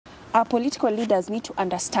our political leaders need to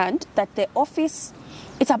understand that the office,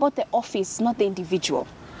 it's about the office, not the individual.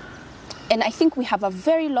 And I think we have a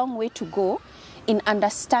very long way to go in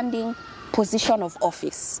understanding position of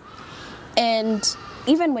office. And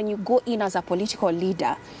even when you go in as a political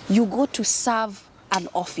leader, you go to serve an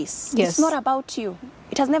office. Yes. It's not about you.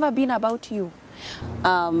 It has never been about you.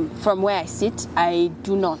 From where I sit, I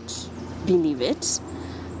do not believe it,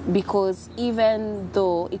 because even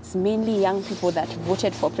though it's mainly young people that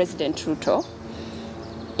voted for President Ruto,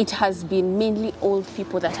 it has been mainly old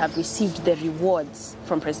people that have received the rewards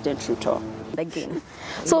from President Ruto. Again.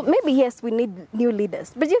 So maybe, yes, we need new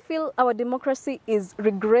leaders. But do you feel our democracy is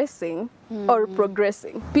regressing or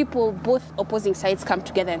progressing? People, both opposing sides, come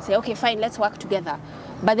together and say, okay, fine, let's work together.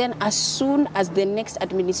 But then as soon as the next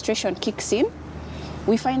administration kicks in,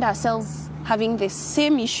 we find ourselves having the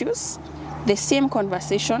same issues, the same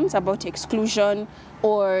conversations about exclusion,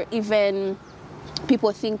 or even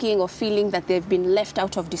people thinking or feeling that they've been left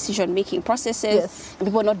out of decision-making processes, Yes. and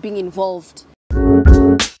people not being involved.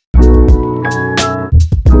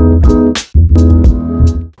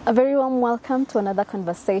 A very warm welcome to another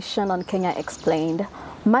conversation on Kenya Explained.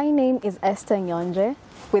 My name is Esther Nyonje.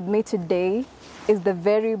 With me today is the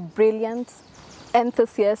very brilliant,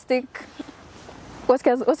 enthusiastic... What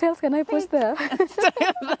else can I post there?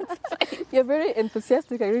 You're very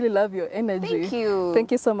enthusiastic. I really love your energy. Thank you.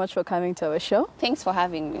 Thank you so much for coming to our show. Thanks for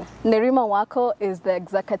having me. Nerima Wako is the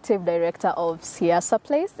executive director of Siasa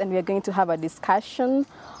Place, and we're going to have a discussion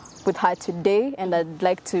with her today, and I'd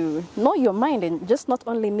like to know your mind, and just not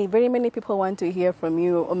only me, very many people want to hear from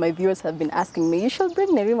you, or my viewers have been asking me, you should bring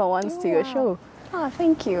Nerima once to your show. Oh,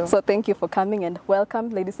 thank you. So thank you for coming, and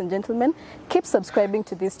welcome, ladies and gentlemen. Keep subscribing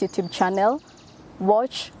to this YouTube channel.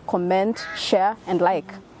 Watch, comment, share, and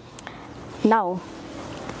like. Now,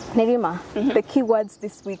 Nerima, the keywords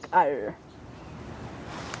this week are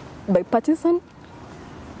Bipartisan,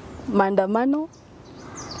 Maandamano,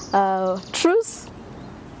 Truce,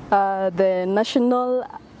 the National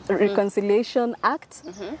Reconciliation Act.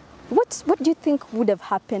 What do you think would have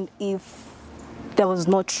happened if there was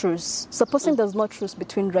no truce? Supposing there's no truce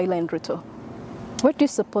between Raila and Ruto, what do you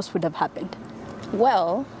suppose would have happened?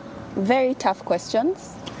 Well, very tough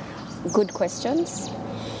questions, good questions.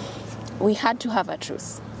 We had to have a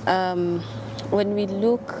truce. When we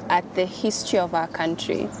look at the history of our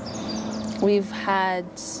country, we've had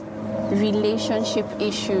relationship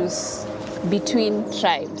issues between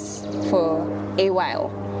tribes for a while.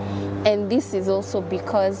 And this is also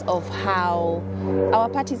because of how our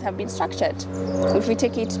parties have been structured. If we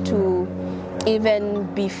take it to even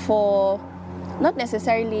before, not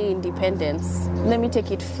necessarily independence, let me take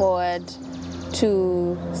it forward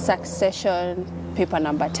to succession paper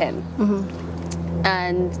number 10.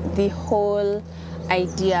 And the whole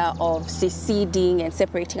idea of seceding and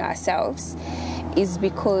separating ourselves is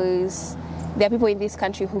because there are people in this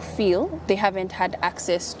country who feel they haven't had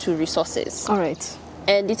access to resources. All right.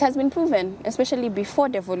 And it has been proven, especially before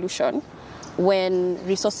devolution, when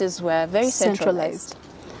resources were very centralized.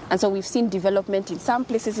 And so we've seen development in some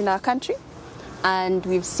places in our country, and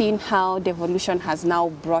we've seen how devolution has now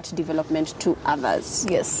brought development to others.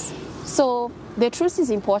 Yes. So the truce is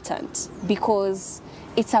important because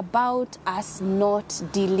it's about us not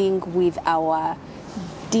dealing with our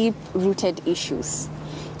deep-rooted issues.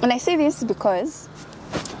 And I say this because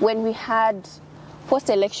when we had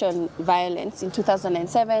post-election violence in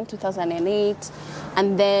 2007, 2008,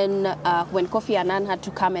 and then when Kofi Annan had to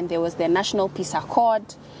come and there was the National Peace Accord,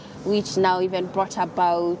 which now even brought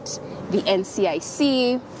about the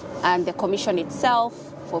NCIC and the commission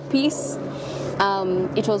itself for peace.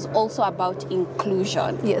 It was also about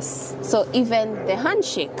inclusion. Yes. So even the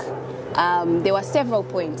handshake, there were several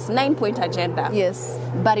points, 9-point agenda. Yes.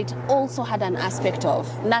 But it also had an aspect of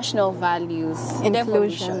national values,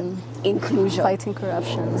 devolution, inclusion. Fighting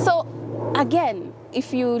corruption. So again,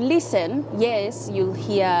 if you listen, yes, you'll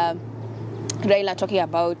hear Raila talking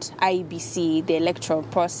about IBC, the electoral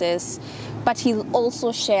process, but he'll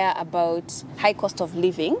also share about high cost of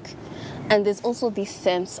living, and there's also this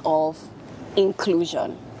sense of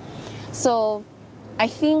inclusion. So I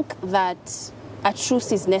think that a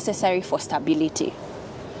truce is necessary for stability,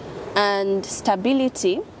 and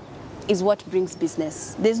stability is what brings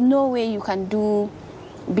business. There's no way you can do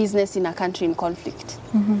business in a country in conflict.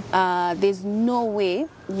 There's no way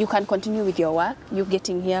you can continue with your work, you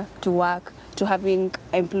getting here to work, to having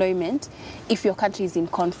employment, if your country is in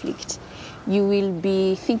conflict. You will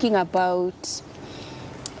be thinking about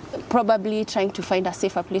probably trying to find a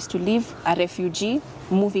safer place to live, a refugee,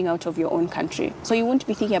 moving out of your own country. So you won't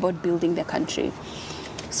be thinking about building the country.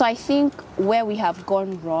 So I think where we have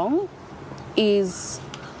gone wrong is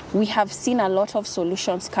we have seen a lot of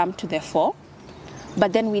solutions come to the fore,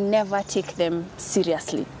 but then we never take them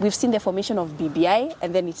seriously. We've seen the formation of BBI,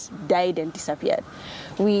 and then it died and disappeared.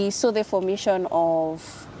 We saw the formation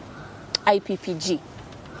of IPPG,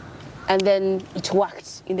 and then it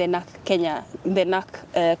worked in the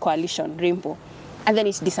NAC coalition, Rainbow, and then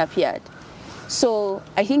it disappeared. So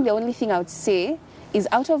I think the only thing I would say is,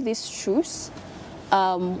 out of this truce,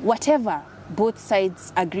 whatever both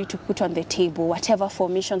sides agree to put on the table, whatever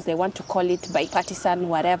formations they want to call it, bipartisan,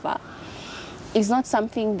 whatever, is not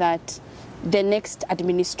something that the next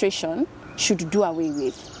administration should do away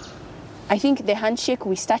with. I think the handshake,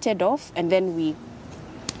 we started off, and then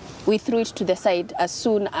we threw it to the side as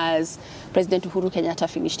soon as President Uhuru Kenyatta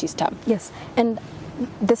finished his term. Yes, and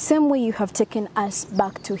the same way you have taken us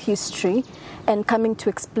back to history and coming to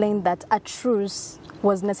explain that a truce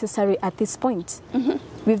was necessary at this point.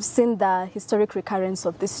 We've seen the historic recurrence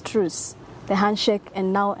of this truce, the handshake,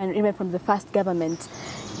 and now, and even from the first government.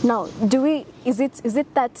 Now, is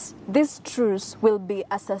it that this truce will be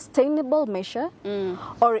a sustainable measure,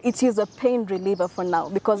 or it is a pain reliever for now?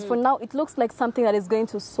 Because for now, it looks like something that is going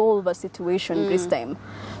to solve a situation this time.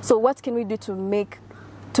 So what can we do to make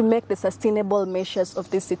the sustainable measures of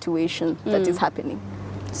this situation that is happening?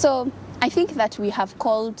 So I think that we have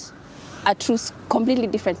called a truce completely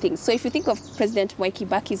different things. So if you think of President Mwai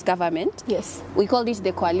Kibaki's government, yes, we called it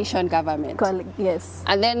the coalition government. Yes.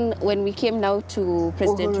 And then when we came now to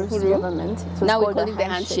President Uhuru, government, now we call it the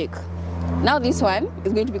handshake. Now this one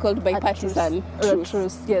is going to be called bipartisan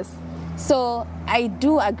truce. Yes. So I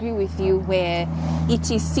do agree with you where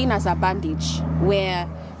it is seen as a bandage, where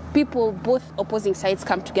people, both opposing sides,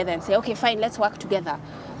 come together and say, okay, fine, let's work together.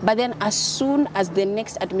 But then as soon as the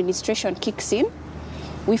next administration kicks in,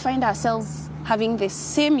 we find ourselves having the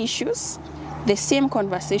same issues, the same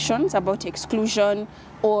conversations about exclusion,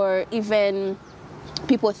 or even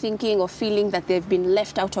people thinking or feeling that they've been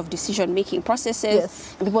left out of decision-making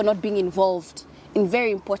processes, and people not being involved in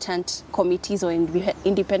very important committees or in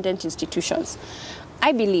independent institutions.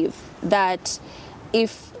 I believe that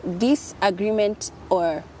if this agreement,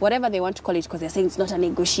 or whatever they want to call it, because they're saying it's not a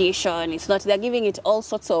negotiation, they're giving it all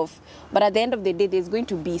sorts of, but at the end of the day, there's going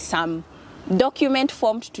to be some document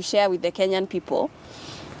formed to share with the Kenyan people,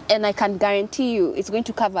 and I can guarantee you it's going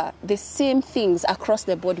to cover the same things across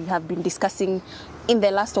the board we have been discussing in the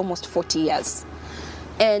last almost 40 years.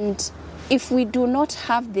 And if we do not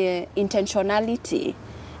have the intentionality,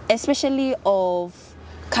 especially of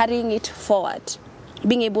carrying it forward,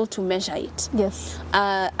 being able to measure it. Yes.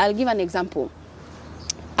 I'll give an example.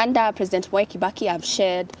 Under President Mwai Kibaki, I've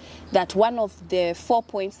shared that one of the 4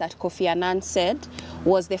 points that Kofi Annan said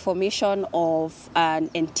was the formation of an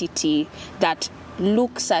entity that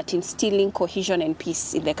looks at instilling cohesion and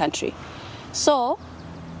peace in the country. So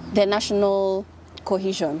the National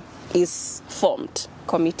Cohesion is formed,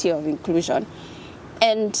 Committee of Inclusion.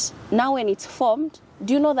 And now when it's formed,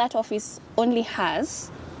 do you know that office only has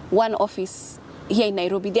one office here in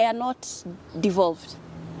Nairobi? They are not devolved.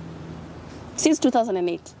 Since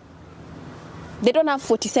 2008. They don't have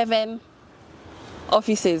 47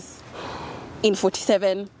 offices in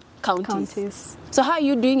 47 counties. So how are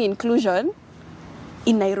you doing inclusion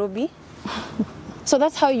in Nairobi? So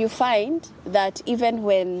that's how you find that even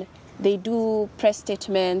when they do press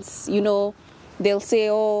statements, they'll say,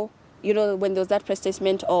 when there's that press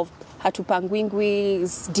statement of Hatupangwingwi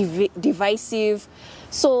is divisive.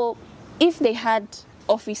 So if they had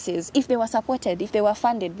offices, if they were supported, if they were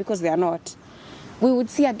funded, because they are not, we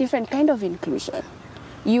would see a different kind of inclusion.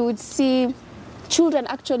 You would see children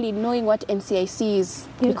actually knowing what NCIC is.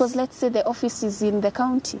 Yes. Because let's say the office is in the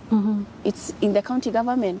county. It's in the county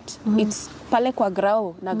government. It's pale kwa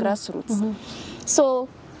grao na grassroots. So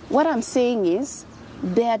what I'm saying is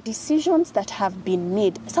there are decisions that have been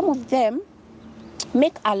made. Some of them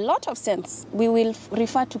make a lot of sense. We will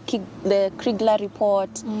refer to the Kriegler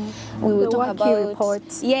report. We will talk about report.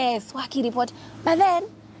 Yes, Waki report. But then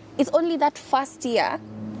it's only that first year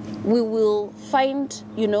we will find,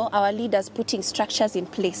 our leaders putting structures in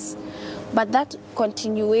place. But that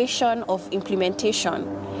continuation of implementation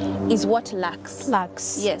is what lacks.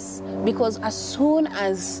 Yes, because as soon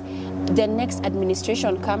as the next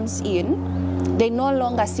administration comes in, they no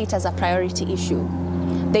longer see it as a priority issue.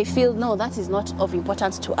 They feel, no, that is not of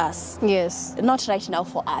importance to us. Yes. Not right now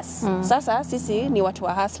for us. Sasa, sisi ni watu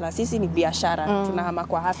wa hustler. Sisi ni biashara. Tunahama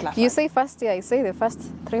kwa hustler. You say first year, I say the first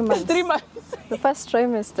 3 months. 3 months. The first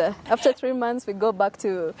trimester. After 3 months, we go back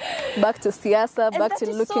to siasa, back to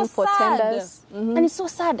looking for tenders. And it's so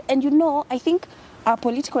sad. And I think our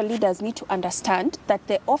political leaders need to understand that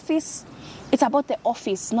the office, it's about the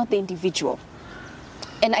office, not the individual.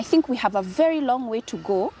 And I think we have a very long way to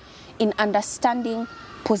go in understanding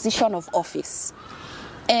position of office.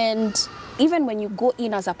 And even when you go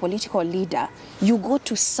in as a political leader, you go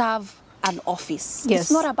to serve an office. Yes.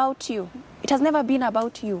 It's not about you. It has never been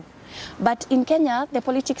about you. But in Kenya, the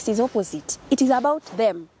politics is opposite. It is about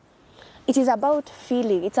them. It is about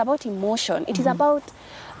feeling. It's about emotion. It is about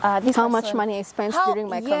this How person, much money I spent during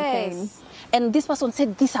my campaign. And this person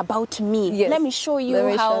said this about me. Yes. Let me show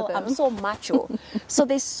you how I'm so macho. So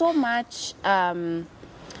there's so much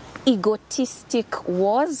egotistic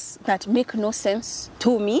wars that make no sense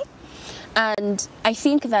to me. And I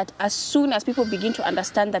think that as soon as people begin to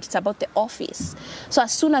understand that it's about the office, so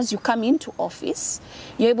as soon as you come into office,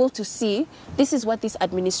 you're able to see this is what this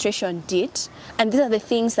administration did, and these are the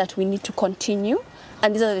things that we need to continue,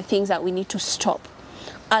 and these are the things that we need to stop.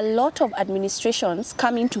 A lot of administrations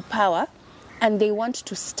come into power and they want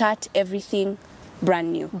to start everything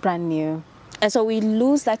brand new. Brand new. And so we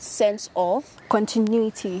lose that sense of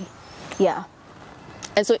continuity. Yeah.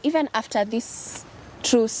 And so even after this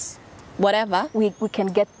truce, whatever, we can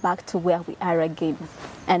get back to where we are again.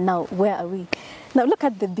 And now, where are we? Now, look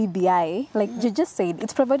at the BBI. Like you just said,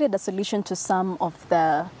 it's provided a solution to some of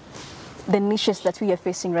the niches that we are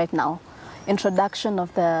facing right now. Introduction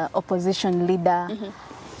of the opposition leader,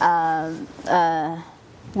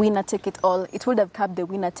 winner take it all. It would have kept the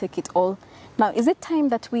winner take it all. Now, is it time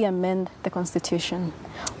that we amend the constitution?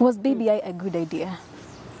 Was BBI a good idea?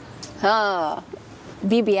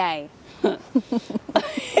 BBI.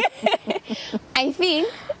 I think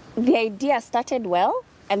the idea started well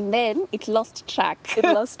and then it lost track. It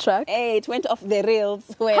lost track? It went off the rails.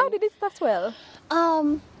 How did it start well?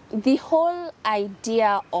 The whole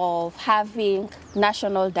idea of having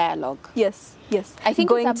national dialogue. Yes, yes. I think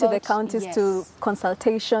going it's to the about, counties yes, to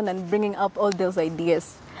consultation and bringing up all those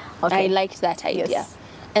ideas. Okay. I liked that idea. Yes.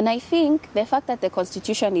 And I think the fact that the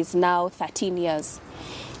constitution is now 13 years,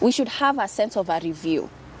 we should have a sense of a review,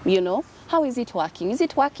 you know? How is it working? Is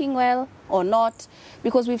it working well or not?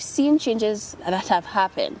 Because we've seen changes that have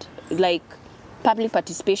happened, like public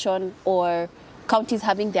participation or counties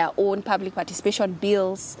having their own public participation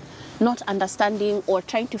bills, not understanding or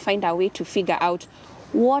trying to find a way to figure out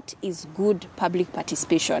what is good public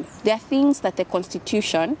participation. There are things that the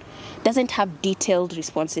Constitution doesn't have detailed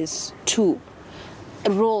responses to.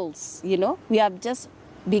 Roles, you know, we have just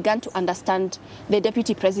begun to understand the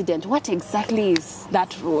deputy president. What exactly is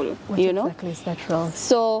that role? What you know? exactly is that role?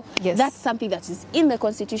 So yes, that's something that is in the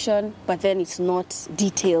Constitution, but then it's not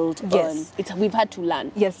detailed. Yes. We've had to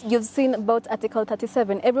learn. Yes, you've seen about Article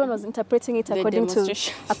 37. Everyone was interpreting it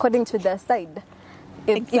according to their side.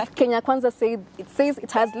 If Kenya Kwanza says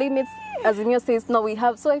it has limits, Azimio says no, we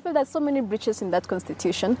have. So I feel there's so many breaches in that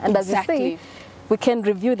constitution. And as you say, we can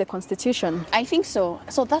review the constitution. I think so.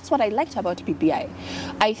 So that's what I liked about BBI.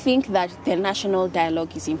 I think that the national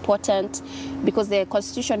dialogue is important because the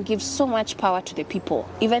constitution gives so much power to the people.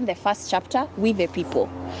 Even the first chapter, with the people.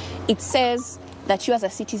 It says that you as a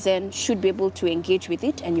citizen should be able to engage with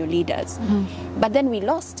it and your leaders. But then we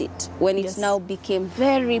lost it when it now became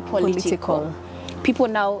very political. People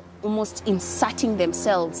now almost inserting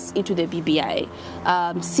themselves into the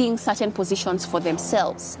BBI, seeing certain positions for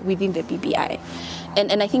themselves within the BBI.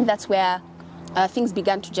 And I think that's where things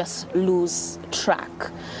began to just lose track.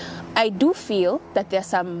 I do feel that there are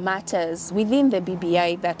some matters within the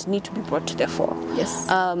BBI that need to be brought to the fore. Yes.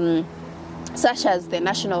 Such as the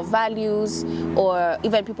national values or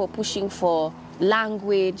even people pushing for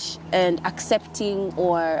language and accepting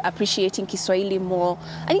or appreciating Kiswahili more.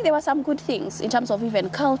 I think there were some good things in terms of even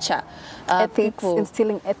culture. Ethics,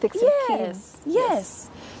 instilling ethics in kids. Yes.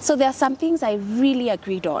 So there are some things I really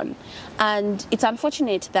agreed on. And it's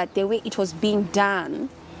unfortunate that the way it was being done,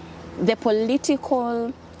 the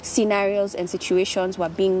political scenarios and situations were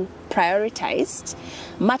being prioritized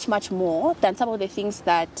much, much more than some of the things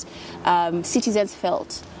that citizens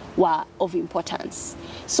felt were of importance.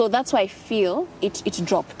 So that's why I feel it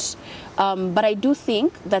dropped. But I do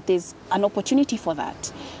think that there's an opportunity for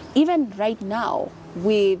that. Even right now,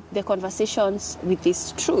 with the conversations with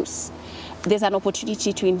this truce, there's an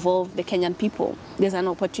opportunity to involve the Kenyan people. There's an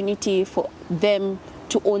opportunity for them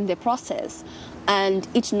to own the process and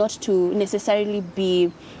it not to necessarily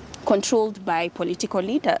be controlled by political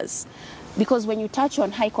leaders. Because when you touch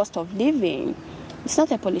on high cost of living, it's not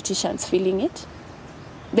the politicians feeling it.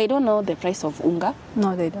 They don't know the price of unga.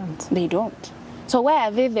 No, they don't. They don't. So why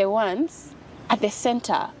are they the ones at the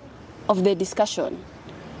center of the discussion?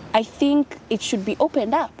 I think it should be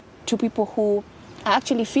opened up to people who are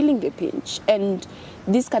actually feeling the pinch. And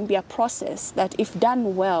this can be a process that, if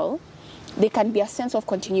done well, there can be a sense of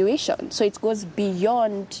continuation. So it goes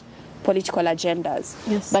beyond political agendas.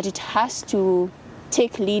 Yes. But it has to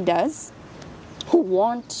take leaders who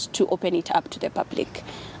want to open it up to the public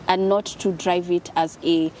and not to drive it as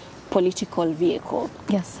a political vehicle.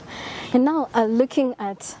 Yes. And now looking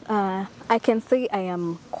at, I can say I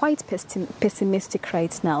am quite pessimistic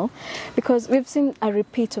right now, because we've seen a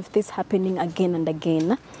repeat of this happening again and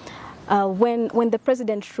again. When the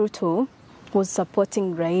President Ruto was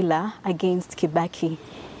supporting Raila against Kibaki,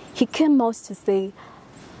 he came out to say,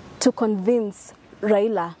 to convince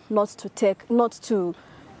Raila not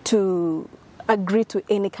to agree to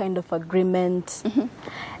any kind of agreement. Mm-hmm.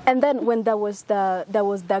 And then when there was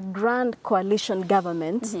the grand coalition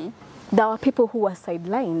government, there were people who were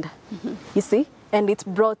sidelined, you see, and it's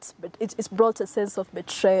brought a sense of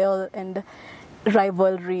betrayal and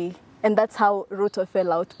rivalry. And that's how Ruto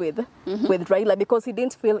fell out with Raila, because he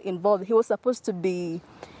didn't feel involved. He was supposed to be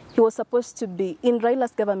in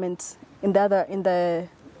Raila's government.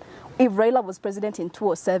 If Raila was president in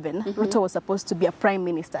 2007, Ruto was supposed to be a prime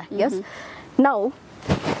minister. Yes. Now,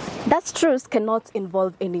 that truce cannot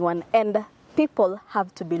involve anyone, and people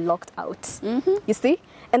have to be locked out. You see,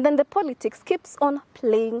 and then the politics keeps on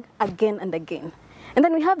playing again and again. And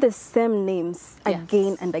then we have the same names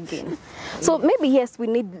again and again. So maybe, yes, we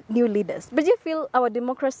need new leaders. But do you feel our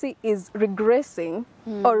democracy is regressing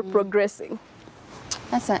or progressing?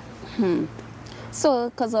 So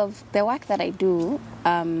because of the work that I do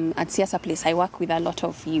at Siasa Place, I work with a lot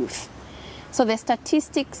of youth. So the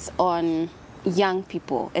statistics on young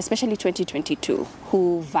people, especially 2022,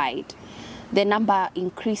 who vied, the number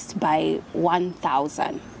increased by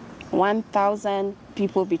 1,000. 1,000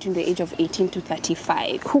 people between the age of 18 to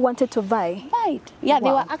 35. Who wanted to vie? Vied. Yeah, wow.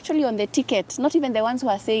 They were actually on the ticket. Not even the ones who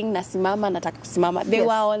are saying nasimama, nataka kusimama. They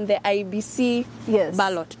were on the IBC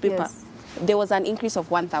ballot paper. Yes. There was an increase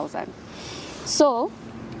of 1,000. So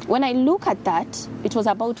when I look at that, it was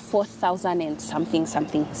about 4,000 and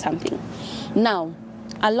something. Now,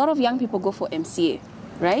 a lot of young people go for MCA,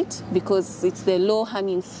 right? Because it's the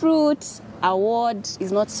low-hanging fruit. Award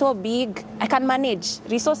is not so big. I can manage.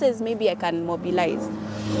 Resources, maybe I can mobilize.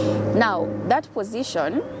 Now, that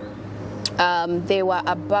position, there were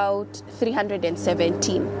about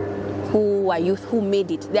 317 who were youth who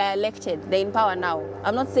made it. They are elected. They're in power now.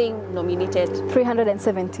 I'm not saying nominated.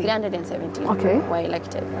 317. 317 okay. were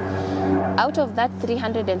elected. Out of that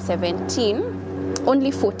 317,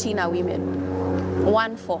 only 14 are women.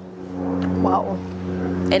 1-4. Wow.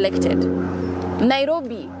 Elected.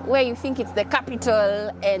 Nairobi, where you think it's the capital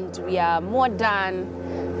and we are modern,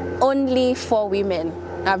 only 4 women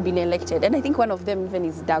have been elected. And I think one of them even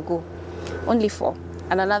is Dago. Only 4.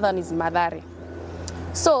 And another one is Mathare.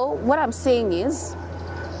 So what I'm saying is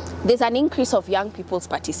there's an increase of young people's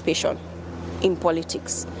participation in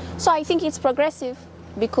politics. So I think it's progressive,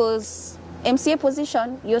 because MCA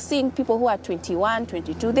position, you're seeing people who are 21,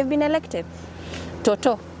 22, they've been elected.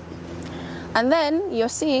 Toto. And then you're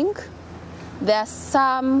seeing there are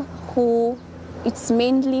some who, it's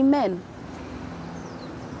mainly men.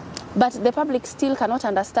 But the public still cannot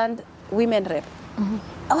understand women rep.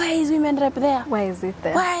 Why is women rep there? Why is it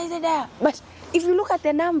there? Why is it there? But if you look at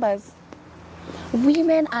the numbers,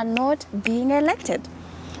 women are not being elected.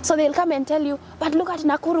 So they'll come and tell you, but look at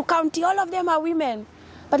Nakuru County, all of them are women.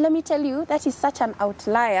 But let me tell you, that is such an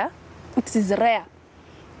outlier. It is rare.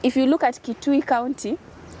 If you look at Kitui County,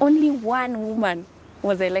 only 1 woman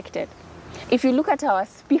was elected. If you look at our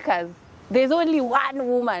speakers, there's only 1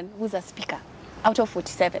 woman who's a speaker out of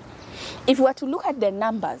 47. If we were to look at the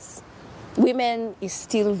numbers, women is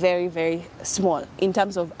still very, very small in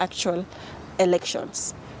terms of actual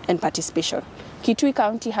elections and participation. Kitui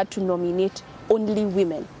County had to nominate only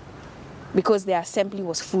women because their assembly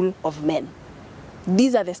was full of men.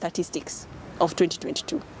 These are the statistics of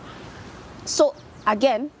 2022. So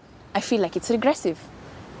again, I feel like it's regressive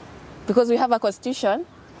because we have a constitution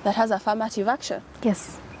that has affirmative action.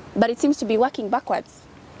 Yes. But it seems to be working backwards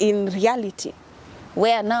in reality,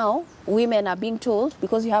 where now women are being told,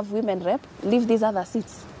 because you have women rep, leave these other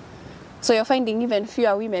seats. So you're finding even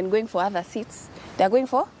fewer women going for other seats. They're going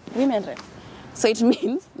for women rep. So it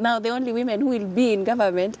means now the only women who will be in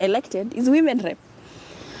government elected is women rep.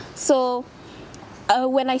 So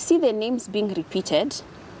when I see the names being repeated,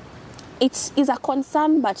 it is a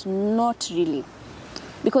concern, but not really.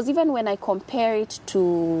 Because even when I compare it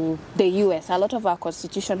to the US, a lot of our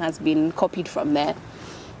constitution has been copied from there.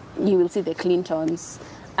 You will see the Clintons.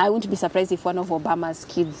 I wouldn't be surprised if one of Obama's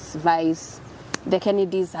kids vies. The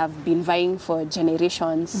Kennedys have been vying for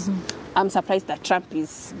generations. I'm surprised that Trump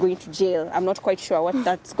is going to jail. I'm not quite sure what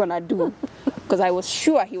that's going to do, because I was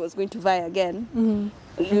sure he was going to vie again.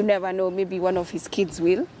 You never know, maybe one of his kids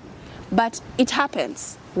will. But it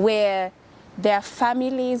happens where there are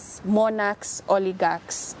families, monarchs,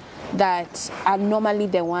 oligarchs that are normally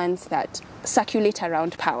the ones that circulate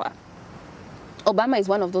around power. Obama is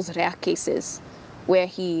one of those rare cases where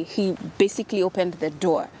he basically opened the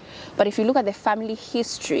door. But if you look at the family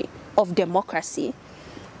history of democracy,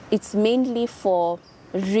 it's mainly for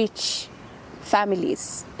rich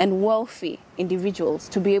families and wealthy individuals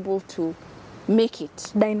to be able to make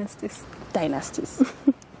it. Dynasties.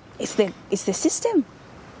 It's the system.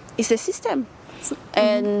 It's the system.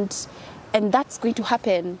 And that's going to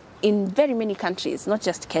happen in very many countries, not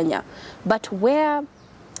just Kenya. But where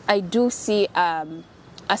I do see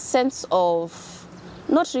a sense of,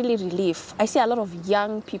 not really relief, I see a lot of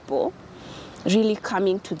young people really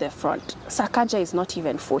coming to the front. Sakaja is not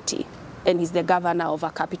even 40, and he's the governor of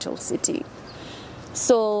a capital city.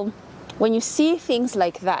 So when you see things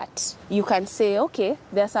like that, you can say, okay,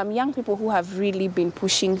 there are some young people who have really been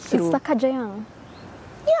pushing through. Is Sakaja young?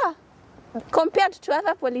 Yeah. Compared to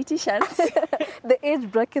other politicians. The age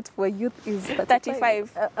bracket for youth is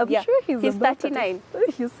 35. I'm sure he's 39.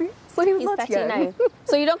 You see? So he's not 39. young.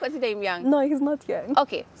 So you don't consider him young? No, he's not young.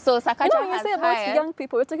 Okay, so Sakaja when you say about young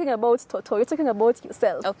people, you're talking about Toto, you're talking about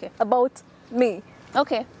yourself. Okay. About me.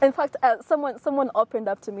 Okay. In fact, someone opened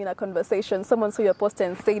up to me in a conversation. Someone saw your post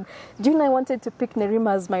and said, "Do you know I wanted to pick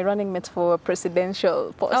Nerima as my running mate for a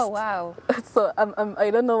presidential post?" Oh wow! So I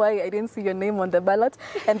don't know why I didn't see your name on the ballot.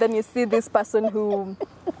 And then you see this person who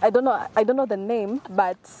I don't know the name,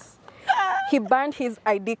 but he burned his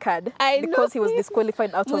ID card because he was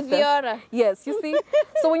disqualified out of the. Yes, you see.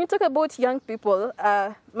 So when you talk about young people,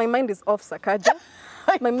 my mind is off Sakaja.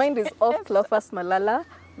 My mind is off Cleophas Malala.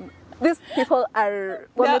 These people are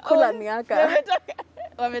wamekula miaka.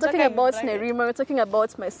 We're talking about Nerima, we're talking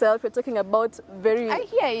about myself, we're talking about very... I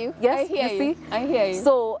hear you. Yes, I hear you. See? I hear you.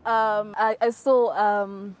 So I saw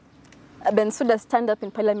Bensouda stand up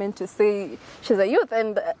in parliament to say she's a youth,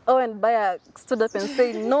 and Owen Baya stood up and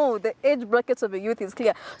said, no, the age bracket of a youth is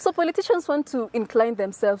clear. So politicians want to incline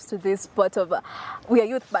themselves to this part of, we are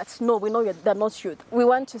youth, but no, we know they're not youth. We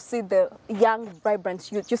want to see the young,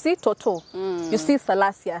 vibrant youth. You see Toto, you see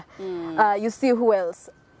Salasia, you see who else?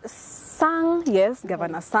 Sang, yes,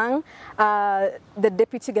 Governor Sang, the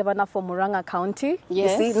deputy governor for Murang'a County.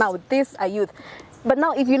 Yes. You see, now these are youth. But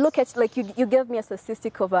now, if you look at, like, you gave me a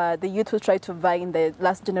statistic of the youth who tried to vie in the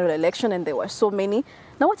last general election, and there were so many.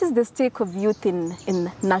 Now, what is the stake of youth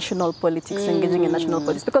in national politics, engaging in national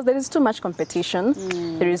politics? Because there is too much competition.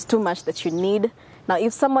 There is too much that you need. Now,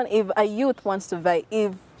 if a youth wants to vie,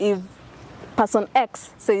 if person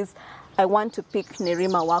X says, I want to pick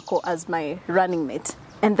Nerima Wako as my running mate,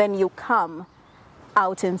 and then you come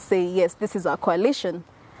out and say, yes, this is our coalition,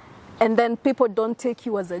 and then people don't take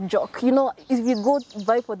you as a joke. You know, if you go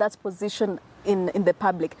vie for that position in the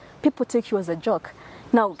public, people take you as a joke.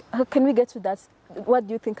 Now, can we get to that? What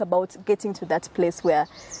do you think about getting to that place where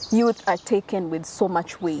youth are taken with so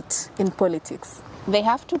much weight in politics? They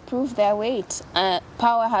have to prove their weight.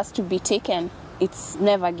 Power has to be taken. It's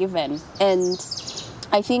never given. And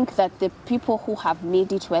I think that the people who have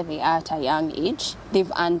made it where they are at a young age,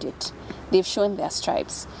 they've earned it. They've shown their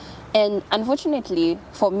stripes. And unfortunately,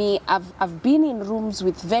 for me, I've been in rooms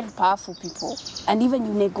with very powerful people, and even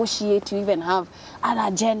you negotiate, you even have an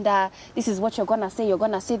agenda. This is what you're going to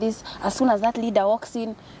say this. As soon as that leader walks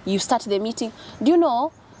in, you start the meeting. Do you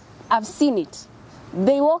know, I've seen it.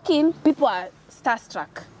 They walk in, people are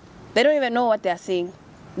starstruck. They don't even know what they're saying.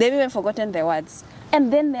 They've even forgotten their words.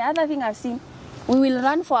 And then the other thing I've seen, we will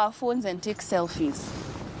run for our phones and take selfies.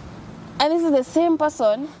 And this is the same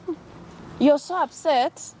person. You're so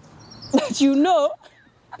upset that you know.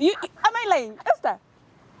 Am I lying, Esther?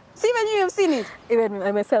 See, even you've seen it. Even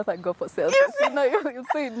myself, I go for selfies. You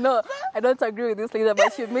say, no, I don't agree with this leader,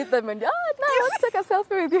 but you meet them and, let's take a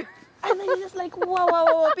selfie with you. And then you're just like,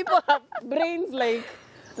 wow. People have brains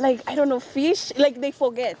like I don't know, fish. Like, they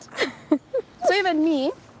forget. So even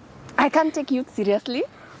me, I can't take youth seriously.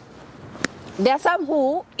 There are some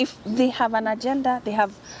who, if they have an agenda, they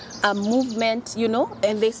have a movement,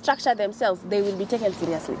 and they structure themselves, they will be taken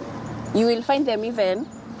seriously. You will find them even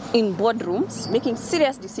in boardrooms making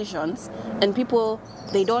serious decisions, and people,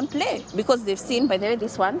 they don't play because they've seen, by the way,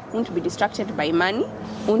 this one won't be distracted by money,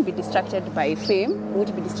 won't be distracted by fame,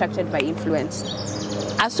 won't be distracted by influence.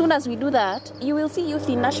 As soon as we do that, you will see youth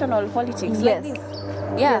in national politics like this.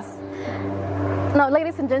 Yes. Now,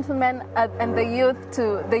 ladies and gentlemen, and the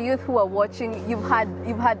youth who are watching, you've had.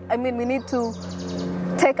 I mean, we need to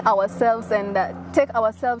take ourselves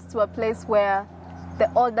to a place where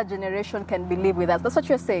the older generation can believe with us. That's what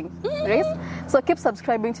you're saying, Grace? So keep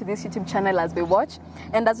subscribing to this YouTube channel as we watch.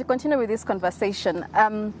 And as we continue with this conversation,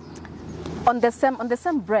 on the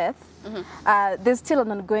same breath, there's still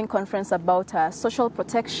an ongoing conference about social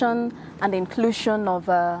protection and inclusion of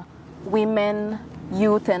women,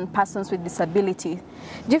 youth, and persons with disability.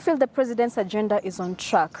 Do you feel the president's agenda is on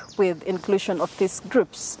track with inclusion of these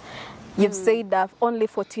groups? You've said that only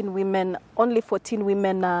 14 women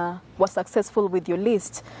were successful with your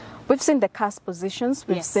list. We've seen the cast positions,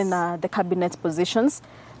 we've seen the cabinet positions.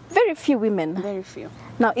 Very few women. Very few.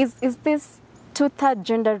 Now, is this two-third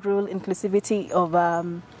gender rule inclusivity of...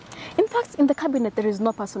 in fact, in the cabinet, there is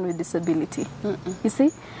no person with disability. You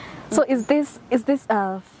see? So is this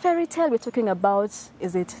a fairy tale we're talking about?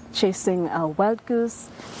 Is it chasing a wild goose?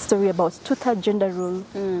 Story about two-third gender rule?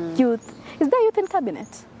 Youth? Is there youth in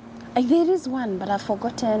cabinet? There is one, but I've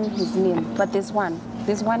forgotten his name. But there's one.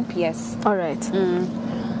 There's one PS. All right.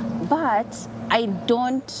 But I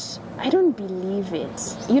don't believe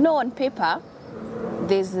it. You know, on paper,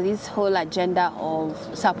 there's this whole agenda of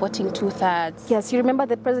supporting two-thirds. Yes, you remember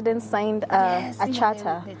the president signed a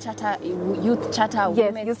charter. The charter, youth charter,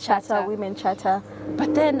 yes, youth charter, women charter.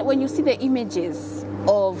 But then when you see the images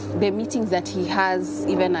of the meetings that he has,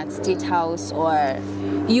 even at State House, or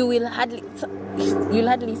you'll hardly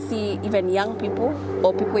see even young people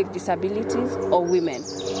or people with disabilities or women.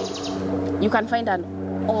 You can find an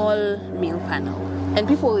all-male panel. And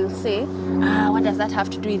people will say, what does that have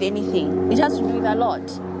to do with anything? It has to do with a lot.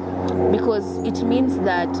 Because it means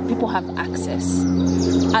that people have access.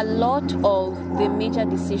 A lot of the major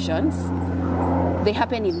decisions, they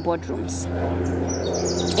happen in boardrooms.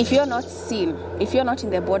 If you're not seen, if you're not in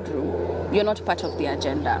the boardroom, you're not part of the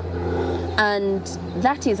agenda. And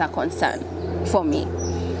that is a concern for me.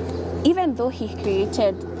 Even though he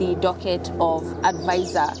created the docket of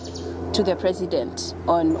advisor to the president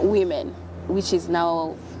on women, which is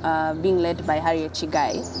now being led by Harriet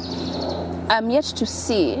Chigai, I'm yet to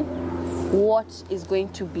see what is going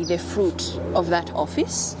to be the fruit of that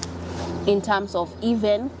office in terms of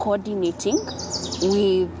even coordinating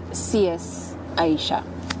with CS Aisha.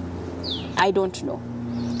 I don't know.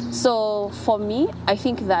 So for me, I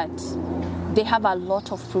think that they have a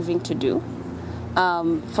lot of proving to do.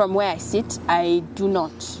 From where I sit, I do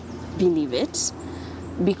not believe it.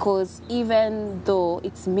 Because even though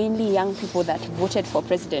it's mainly young people that voted for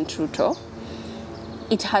President Ruto,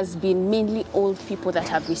 it has been mainly old people that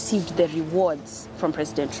have received the rewards from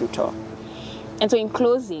President Ruto. And so in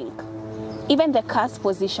closing, even the cast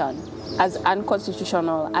position, as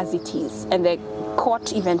unconstitutional as it is, and the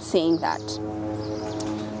court even saying that,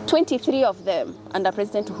 23 of them under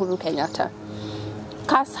President Uhuru Kenyatta,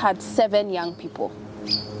 cast had 7 young people.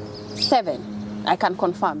 7. I can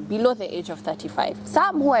confirm, below the age of 35.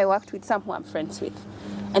 Some who I worked with, some who I'm friends with.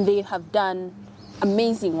 And they have done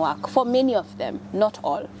amazing work, for many of them, not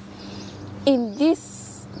all. In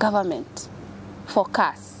this government, for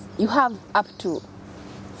CAS, you have up to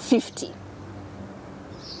 50.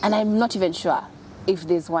 And I'm not even sure if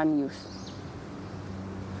there's one youth.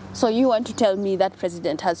 So you want to tell me that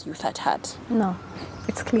president has youth at heart? No,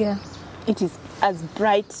 it's clear. It is as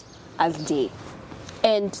bright as day.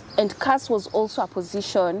 And CAS was also a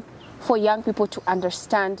position for young people to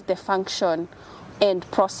understand the function and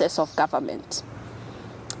process of government.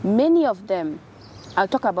 Many of them, I'll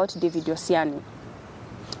talk about David Osiani,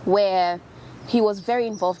 where he was very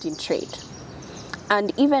involved in trade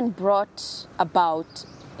and even brought about,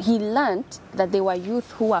 he learned that there were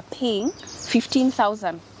youth who were paying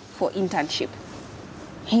 15,000 for internship.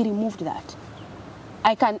 He removed that.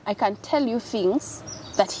 I can tell you things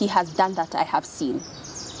that he has done that I have seen.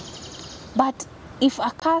 But if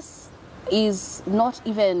a CAS is not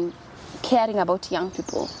even caring about young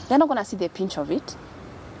people, they're not going to see the pinch of it.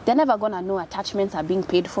 They're never going to know attachments are being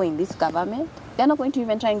paid for in this government. They're not going to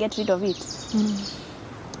even try and get rid of it.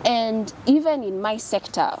 And even in my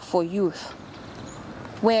sector for youth,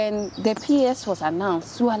 when the PS was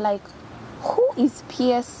announced, we were like, who is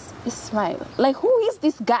PS Ismail? Like, who is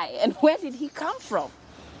this guy and where did he come from?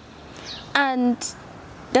 And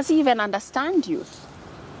does he even understand youth?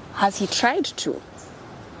 Has he tried to?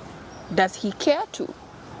 Does he care to?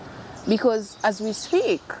 Because as we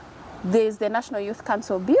speak, there's the National Youth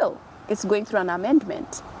Council bill. It's going through an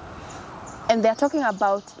amendment. And they're talking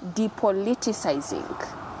about depoliticizing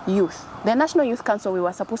youth. The National Youth Council, we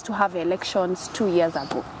were supposed to have elections 2 years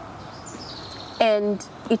ago. And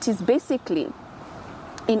it is basically,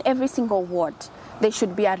 in every single ward, there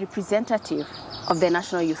should be a representative of the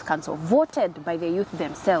National Youth Council, voted by the youth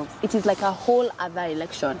themselves. It is like a whole other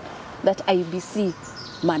election that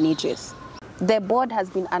IBC manages. The board has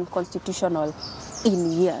been unconstitutional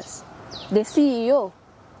in years. The CEO,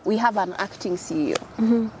 we have an acting CEO.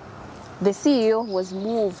 The CEO was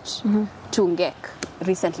moved Tungek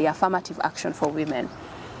recently, affirmative action for women.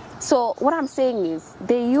 So what I'm saying is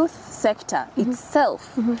the youth sector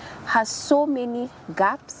itself has so many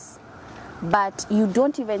gaps, but you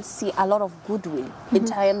don't even see a lot of goodwill in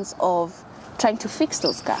terms of trying to fix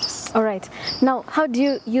those gaps. All right. Now, how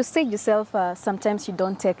do you say yourself sometimes you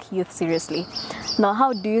don't take youth seriously. Now,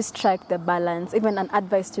 how do you strike the balance, even an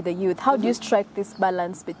advice to the youth, how do you strike this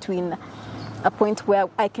balance between a point where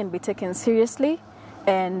I can be taken seriously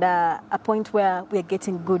and a point where we're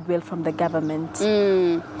getting goodwill from the government?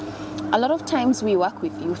 A lot of times we work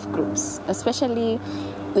with youth groups, especially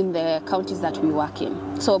in the counties that we work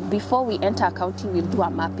in. So before we enter a county, we'll do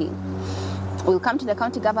a mapping. We'll come to the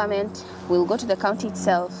county government, we'll go to the county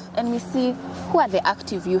itself, and we see who are the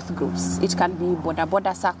active youth groups. It can be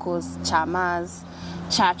border circles, chamas,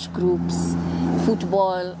 church groups,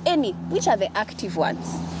 football, which are the active ones.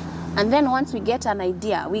 And then once we get an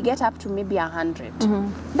idea, we get up to maybe 100.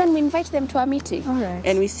 Then we invite them to a meeting. All right.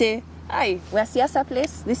 And we say, hi, we're Siasa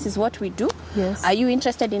Place, this is what we do. Yes. Are you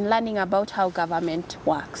interested in learning about how government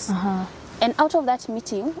works? And out of that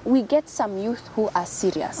meeting, we get some youth who are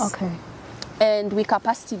serious. Okay. And we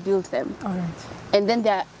capacity build them. All right. And then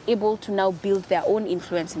they're able to now build their own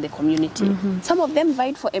influence in the community. Some of them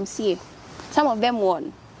vied for MCA. Some of them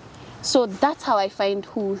won. So that's how I find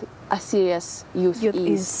who a serious youth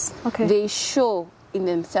is. Okay. They show in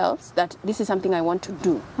themselves that this is something I want to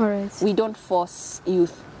do. All right. We don't force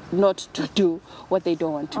youth not to do what they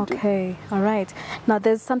don't want to do. Okay. All right. Now,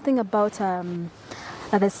 there's something about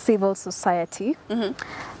the civil society.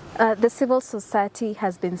 The civil society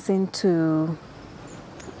has been seen to...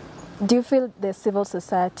 Do you feel the civil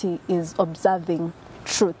society is observing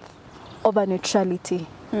truth over neutrality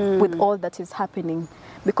with all that is happening?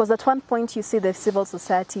 Because at one point you see the civil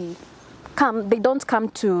society they don't come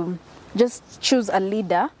to just choose a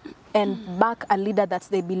leader and back a leader that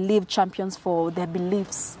they believe champions for their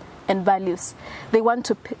beliefs and values. They want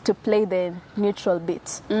to play the neutral bit.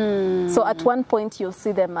 So at one point you'll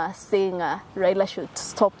see them saying Raila should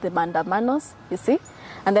stop the Maandamanos, you see?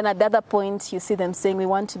 And then at the other point you see them saying we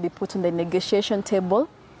want to be put on the negotiation table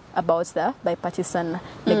about the bipartisan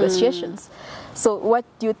negotiations. So what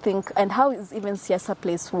do you think, and how is even Siasa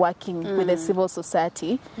Place working with the civil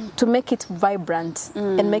society to make it vibrant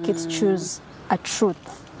and make it choose a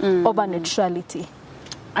truth over neutrality?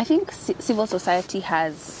 I think civil society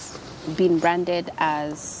has been branded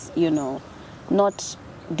as, not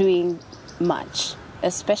doing much,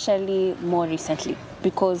 especially more recently,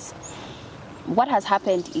 because what has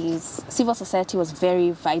happened is civil society was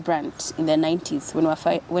very vibrant in the 90s when we were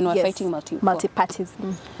fighting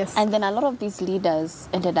multi-partism. Yes. And then a lot of these leaders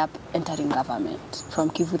ended up entering government,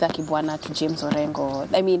 from Kivutha Kibwana to James Orengo.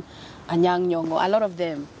 I mean, Anyang' Nyong'o, a lot of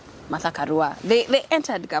them, Martha Karua, they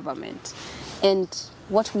entered government. And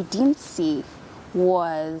what we didn't see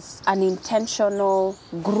was an intentional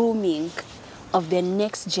grooming of the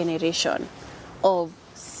next generation of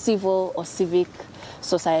civil or civic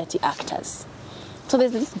society actors. So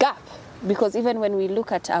there's this gap, because even when we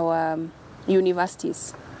look at our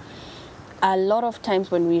universities, a lot of times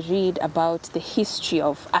when we read about the history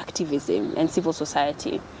of activism and civil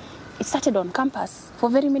society, it started on campus for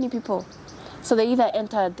very many people. So they either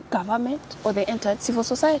entered government or they entered civil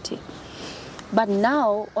society. But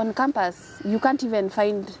now on campus, you can't even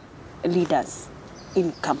find leaders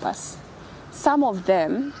in campus. Some of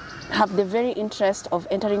them have the very interest of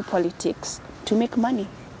entering politics to make money.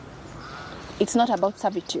 It's not about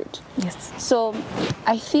servitude. Yes. So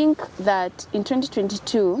I think that in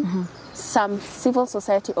 2022, some civil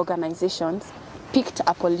society organizations picked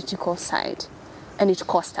a political side, and it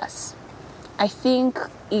cost us. I think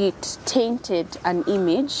it tainted an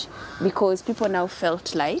image, because people now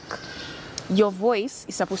felt like your voice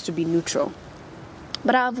is supposed to be neutral.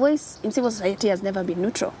 But our voice in civil society has never been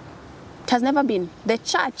neutral. It has never been. The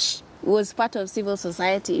church was part of civil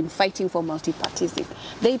society in fighting for multipartism.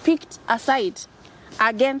 They picked a side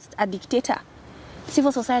against a dictator.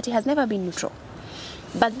 Civil society has never been neutral.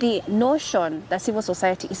 But the notion that civil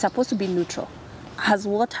society is supposed to be neutral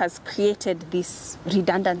has created this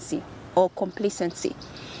redundancy or complacency,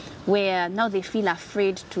 where now they feel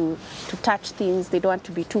afraid to touch things. They don't want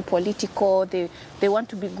to be too political. They want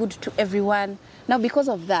to be good to everyone. Now, because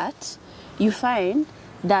of that, you find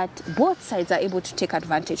that both sides are able to take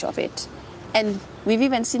advantage of it. And we've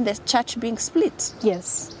even seen the church being split.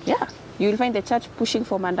 Yes. Yeah. You'll find the church pushing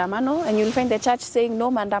for Maandamano, and you'll find the church saying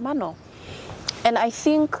no Maandamano. And I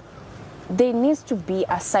think there needs to be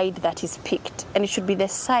a side that is picked, and it should be the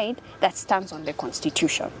side that stands on the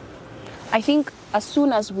Constitution. I think as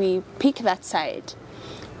soon as we pick that side,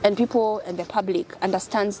 and people and the public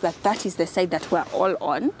understands that that is the side that we're all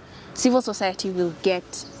on, civil society will get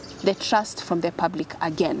the trust from the public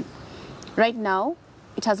again. Right now,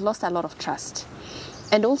 it has lost a lot of trust.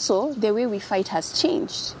 And also, the way we fight has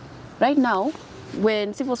changed. Right now,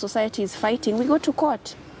 when civil society is fighting, we go to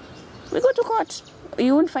court. We go to court.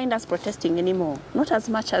 You won't find us protesting anymore. Not as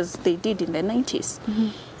much as they did in the 90s.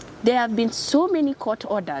 There have been so many court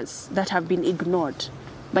orders that have been ignored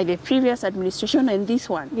by the previous administration and this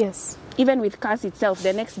one. Yes. Even with CAS itself,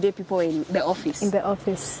 the next day people are in the office. In the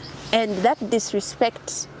office. And that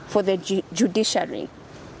disrespect for the judiciary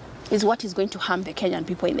is what is going to harm the Kenyan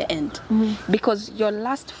people in the end. Because your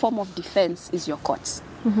last form of defense is your courts.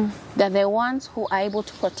 They're the ones who are able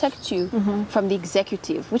to protect you from the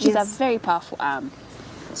executive, which is a very powerful arm.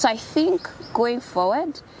 So I think going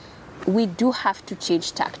forward, we do have to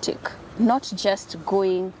change tactic, not just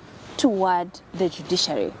going toward the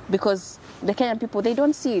judiciary, because the Kenyan people, they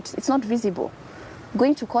don't see it. It's not visible.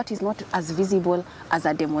 Going to court is not as visible as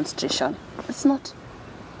a demonstration. It's not.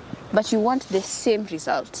 But you want the same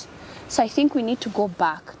result. So I think we need to go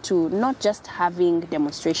back to not just having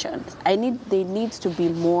demonstrations. There needs to be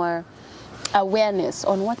more awareness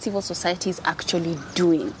on what civil society is actually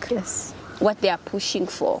doing. Yes. What they are pushing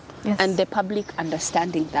for. Yes. And the public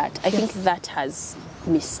understanding that. I think that has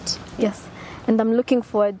missed. Yes. And I'm looking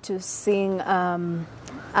forward to seeing a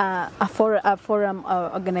forum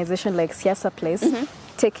organization like Siasa Place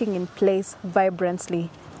taking in place vibrantly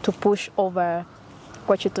to push over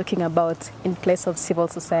what you're talking about in place of civil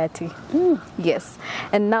society. Yes.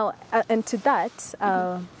 And now, and to that,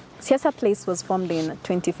 Siasa Place was formed in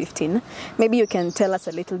 2015. Maybe you can tell us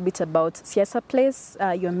a little bit about Siasa Place,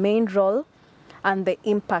 your main role, and the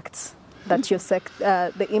impact that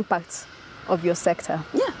the impact of your sector.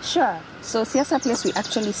 Yeah, sure. So Siasa Place, we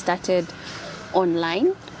actually started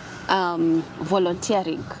online,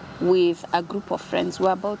 volunteering with a group of friends.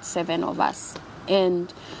 We're about 7 of us.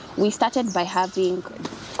 And we started by having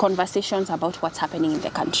conversations about what's happening in the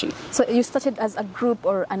country. So you started as a group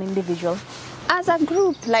or an individual? As a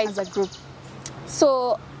group. As a group.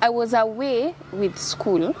 So I was away with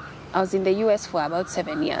school. I was in the US for about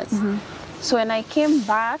 7 years. So when I came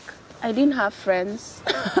back, I didn't have friends.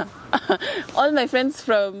 All my friends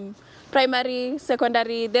from primary,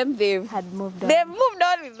 secondary, they've moved on. They've moved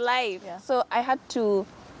on with life. Yeah. So I had to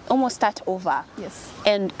almost start over. Yes.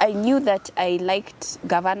 And I knew that I liked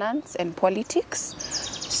governance and politics.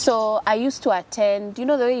 So I used to attend, you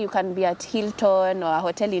know the way you can be at Hilton or a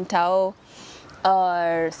hotel in Tao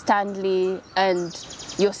or Stanley, and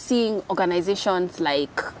you're seeing organizations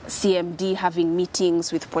like CMD having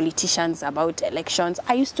meetings with politicians about elections.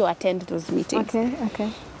 I used to attend those meetings.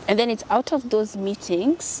 Okay. And then it's out of those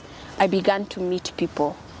meetings, I began to meet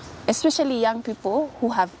people, especially young people who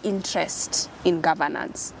have interest in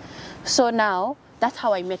governance. So now, that's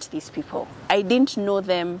how I met these people. I didn't know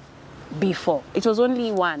them before. It was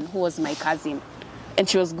only one who was my cousin, and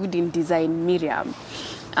she was good in design, Miriam,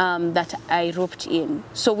 that I roped in.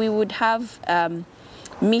 So we would have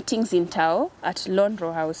meetings in Tao at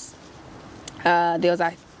Londro House. There was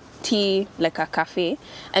a tea, like a cafe,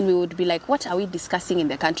 and we would be like, what are we discussing in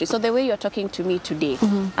the country? So the way you're talking to me today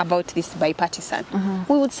about this bipartisan,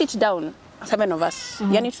 we would sit down, 7 of us,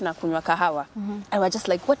 yani tunakunywa kahawa, and we're just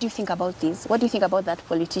like, what do you think about this? What do you think about that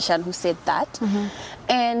politician who said that?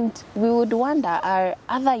 And we would wonder, are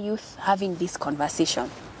other youth having this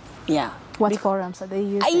conversation? Yeah. What forums are they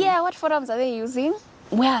using? Yeah, what forums are they using?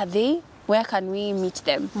 Where are they? Where can we meet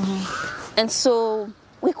them? And so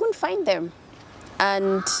we couldn't find them.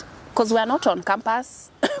 And because we are not on campus,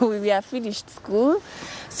 we have finished school,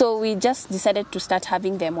 so we just decided to start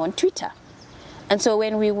having them on Twitter. And so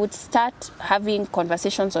when we would start having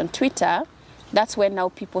conversations on Twitter, that's when now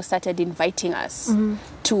people started inviting us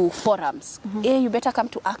to forums. Hey, you better come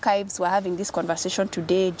to archives. We're having this conversation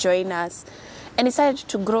today. Join us. And it started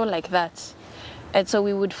to grow like that. And so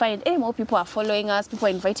we would find, hey, more people are following us. People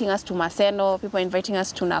are inviting us to Maseno. People are inviting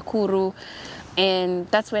us to Nakuru. And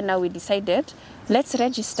that's when now we decided, let's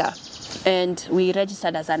register. And we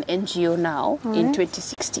registered as an NGO now in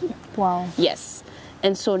 2016. Wow. Yes.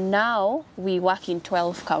 And so now we work in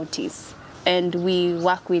 12 counties. And we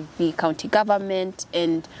work with the county government.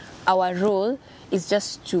 And our role is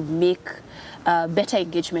just to make better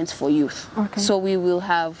engagements for youth. Okay. So we will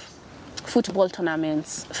have football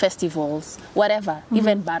tournaments, festivals, whatever,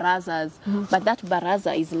 even barazas. But that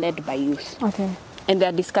baraza is led by youth. Okay. And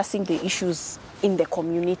they're discussing the issues in the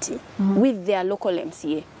community with their local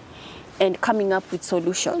MCA and coming up with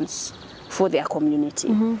solutions for their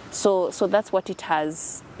community. So that's what it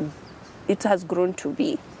has grown to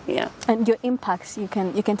be. Yeah. And your impacts, you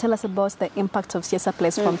can tell us about the impact of Siasa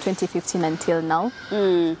Place from 2015 until now.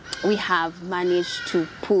 We have managed to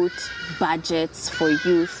put budgets for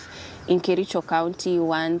youth in Kericho County.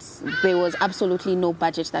 Once there was absolutely no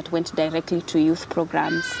budget that went directly to youth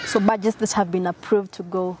programs. So budgets that have been approved to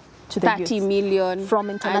go to the 30 youth. million From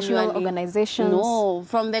international annually. organizations? No,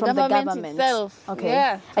 from the government itself. Okay.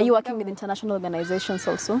 Yeah, Are you working with international organizations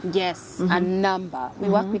also? Yes, a number. We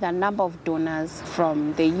work with a number of donors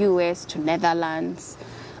from the US to Netherlands,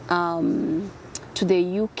 to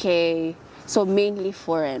the UK, so mainly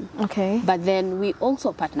foreign. Okay. But then we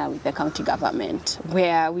also partner with the county government,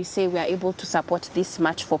 where we say we are able to support this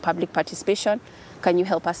much for public participation. Can you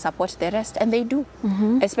help us support the rest? And they do,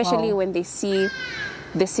 especially when they see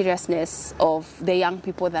the seriousness of the young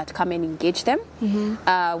people that come and engage them.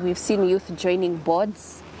 We've seen youth joining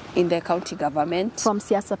boards in the county government. From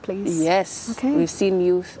Siasa Place? Yes. Okay. We've seen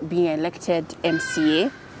youth being elected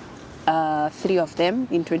MCA, 3 of them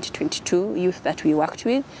in 2022, youth that we worked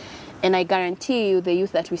with. And I guarantee you the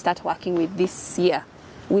youth that we start working with this year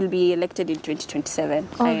will be elected in 2027.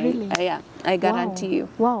 Oh, really? Yeah, I guarantee you.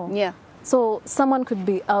 Wow. Yeah. So someone could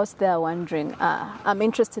be out there wondering, I'm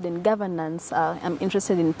interested in governance, I'm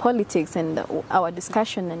interested in politics and our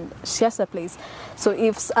discussion and Siasa Place. So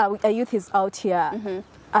if a youth is out here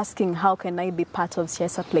asking, how can I be part of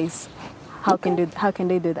Siasa Place? How can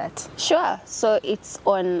they do that? Sure. So it's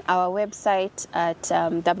on our website at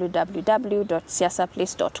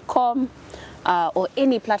www.siasaplace.com or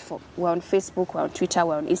any platform. We're on Facebook, we're on Twitter,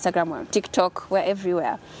 we're on Instagram, we're on TikTok, we're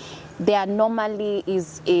everywhere. There normally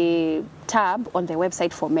is a tab on the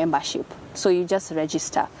website for membership. So you just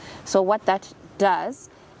register. So what that does,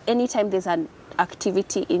 anytime there's an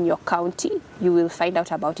activity in your county, you will find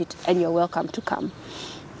out about it and you're welcome to come.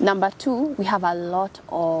 Number 2, we have a lot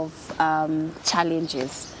of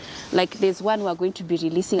challenges. Like there's one we're going to be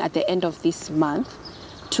releasing at the end of this month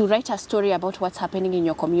to write a story about what's happening in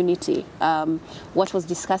your community, what was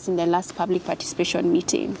discussed in the last public participation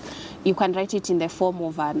meeting. You can write it in the form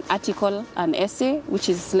of an article, an essay, which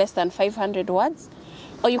is less than 500 words,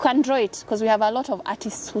 or you can draw it, because we have a lot of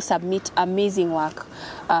artists who submit amazing work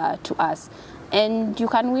to us. And you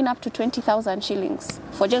can win up to 20,000 shillings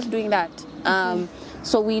for just doing that.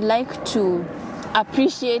 So we like to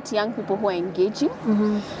appreciate young people who are engaging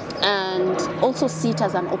and also see it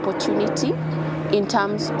as an opportunity in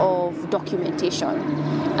terms of documentation.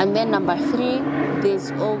 And then number 3, there's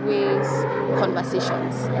always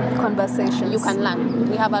conversations. Conversations. You can learn.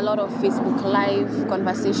 We have a lot of Facebook Live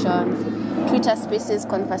conversations, Twitter Spaces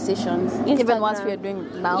conversations. Even ones we are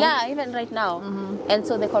doing now? Yeah, even right now. And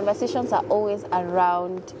so the conversations are always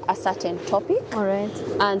around a certain topic. All right.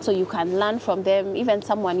 And so you can learn from them. Even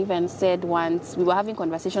someone even said once, we were having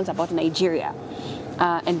conversations about Nigeria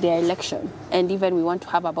and their election. And even we want to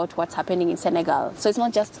have about what's happening in Senegal. So it's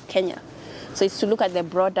not just Kenya. So it's to look at the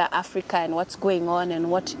broader Africa and what's going on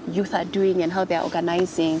and what youth are doing and how they're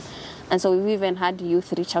organizing. And so we've even had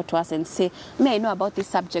youth reach out to us and say, may I know about this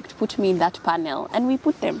subject, put me in that panel. And we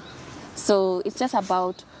put them. So it's just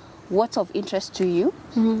about what's of interest to you.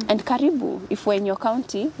 And karibu, if we're in your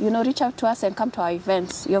county, reach out to us and come to our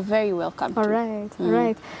events. You're very welcome. All right, all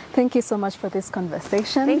right. Thank you so much for this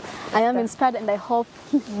conversation. Thanks. I am inspired, and I hope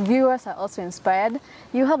viewers are also inspired.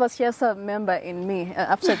 You have a Siasa member in me.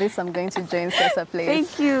 After this, I'm going to join Siasa Place.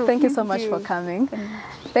 Thank you. Thank you so much for coming.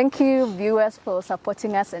 Thank you, viewers, for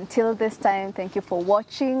supporting us until this time. Thank you for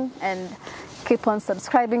watching, and keep on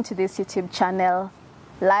subscribing to this YouTube channel.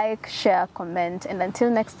 Like, share, comment, and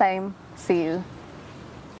until next time, see you.